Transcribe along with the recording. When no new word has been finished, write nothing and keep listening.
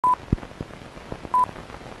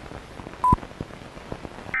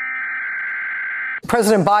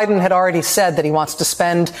President Biden had already said that he wants to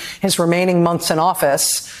spend his remaining months in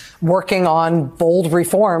office working on bold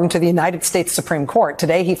reform to the United States Supreme Court.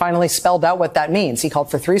 Today, he finally spelled out what that means. He called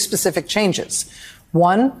for 3 specific changes.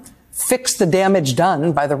 1, fix the damage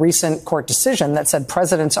done by the recent court decision that said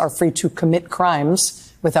presidents are free to commit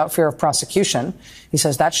crimes without fear of prosecution. He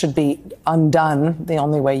says that should be undone the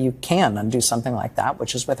only way you can undo something like that,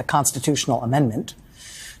 which is with a constitutional amendment.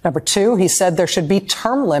 Number 2, he said there should be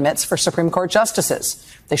term limits for Supreme Court justices.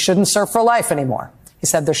 They shouldn't serve for life anymore. He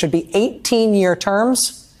said there should be 18-year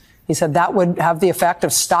terms. He said that would have the effect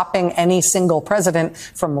of stopping any single president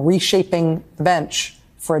from reshaping the bench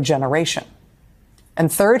for a generation. And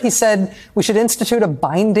third, he said we should institute a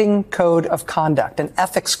binding code of conduct, an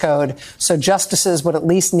ethics code, so justices would at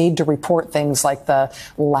least need to report things like the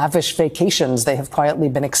lavish vacations they have quietly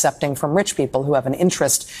been accepting from rich people who have an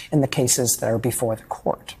interest in the cases that are before the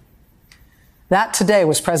court. That today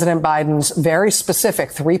was President Biden's very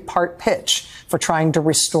specific 3-part pitch for trying to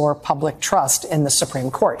restore public trust in the Supreme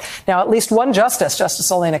Court. Now, at least one justice, Justice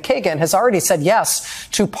Elena Kagan, has already said yes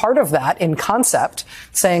to part of that in concept,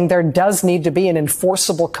 saying there does need to be an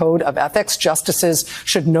enforceable code of ethics. Justices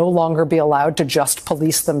should no longer be allowed to just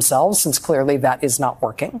police themselves, since clearly that is not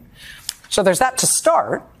working. So there's that to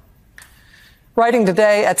start. Writing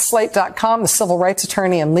today at Slate.com, the civil rights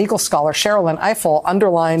attorney and legal scholar Sherilyn Ifill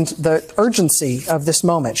underlined the urgency of this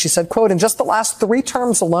moment. She said, quote, in just the last 3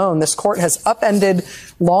 terms alone, this court has upended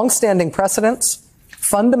longstanding precedents,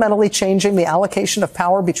 fundamentally changing the allocation of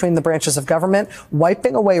power between the branches of government,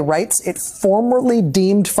 wiping away rights it formerly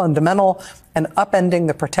deemed fundamental, and upending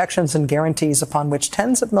the protections and guarantees upon which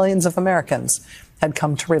tens of millions of Americans had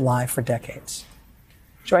come to rely for decades.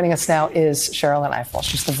 Joining us now is Sherilyn Ifill.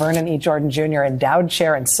 She's the Vernon E. Jordan Jr. Endowed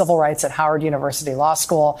Chair in Civil Rights at Howard University Law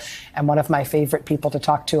School, and one of my favorite people to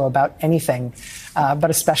talk to about anything,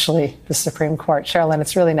 but especially the Supreme Court. Sherilyn,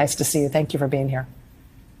 it's really nice to see you. Thank you for being here.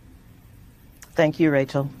 Thank you,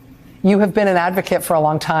 Rachel. You have been an advocate for a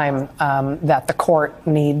long time that the court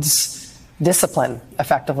needs discipline,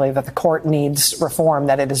 effectively, that the court needs reform,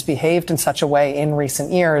 that it has behaved in such a way in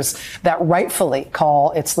recent years that rightfully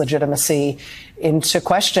call its legitimacy into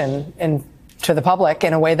question and to the public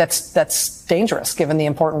in a way that's dangerous, given the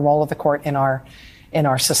important role of the court in our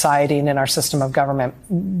society and in our system of government.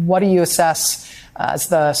 What do you assess as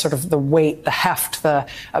the sort of the weight, the heft, the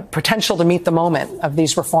potential to meet the moment of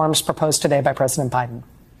these reforms proposed today by President Biden?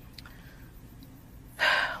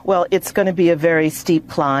 Well, it's going to be a very steep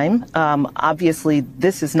climb. Obviously,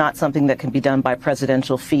 this is not something that can be done by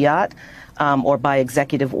presidential fiat or by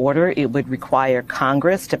executive order. It would require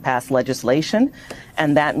Congress to pass legislation.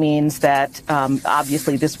 And that means that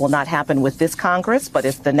obviously this will not happen with this Congress. But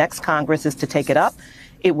if the next Congress is to take it up,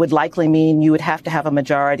 it would likely mean you would have to have a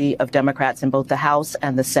majority of Democrats in both the House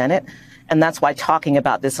and the Senate. And that's why talking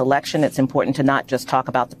about this election, it's important to not just talk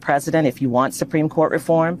about the president if you want Supreme Court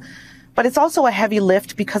reform. But it's also a heavy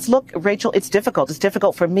lift because, look, Rachel, it's difficult. It's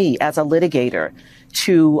difficult for me as a litigator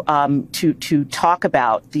to talk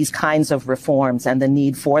about these kinds of reforms and the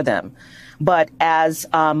need for them. But as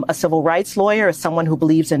a civil rights lawyer, as someone who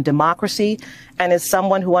believes in democracy, and as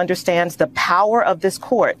someone who understands the power of this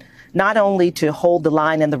court, not only to hold the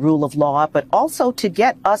line and the rule of law, but also to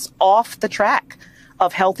get us off the track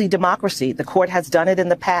of healthy democracy. The court has done it in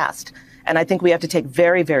the past. And I think we have to take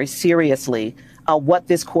very, very seriously what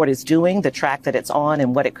this court is doing, the track that it's on,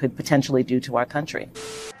 and what it could potentially do to our country.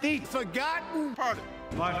 The forgotten part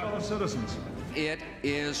of my fellow citizens. It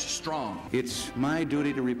is strong. It's my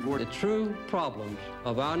duty to report the true problems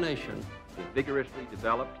of our nation. If vigorously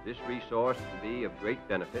developed, this resource will be of great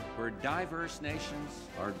benefit. Where diverse nations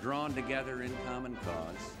are drawn together in common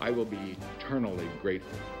cause. I will be eternally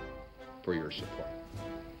grateful for your support.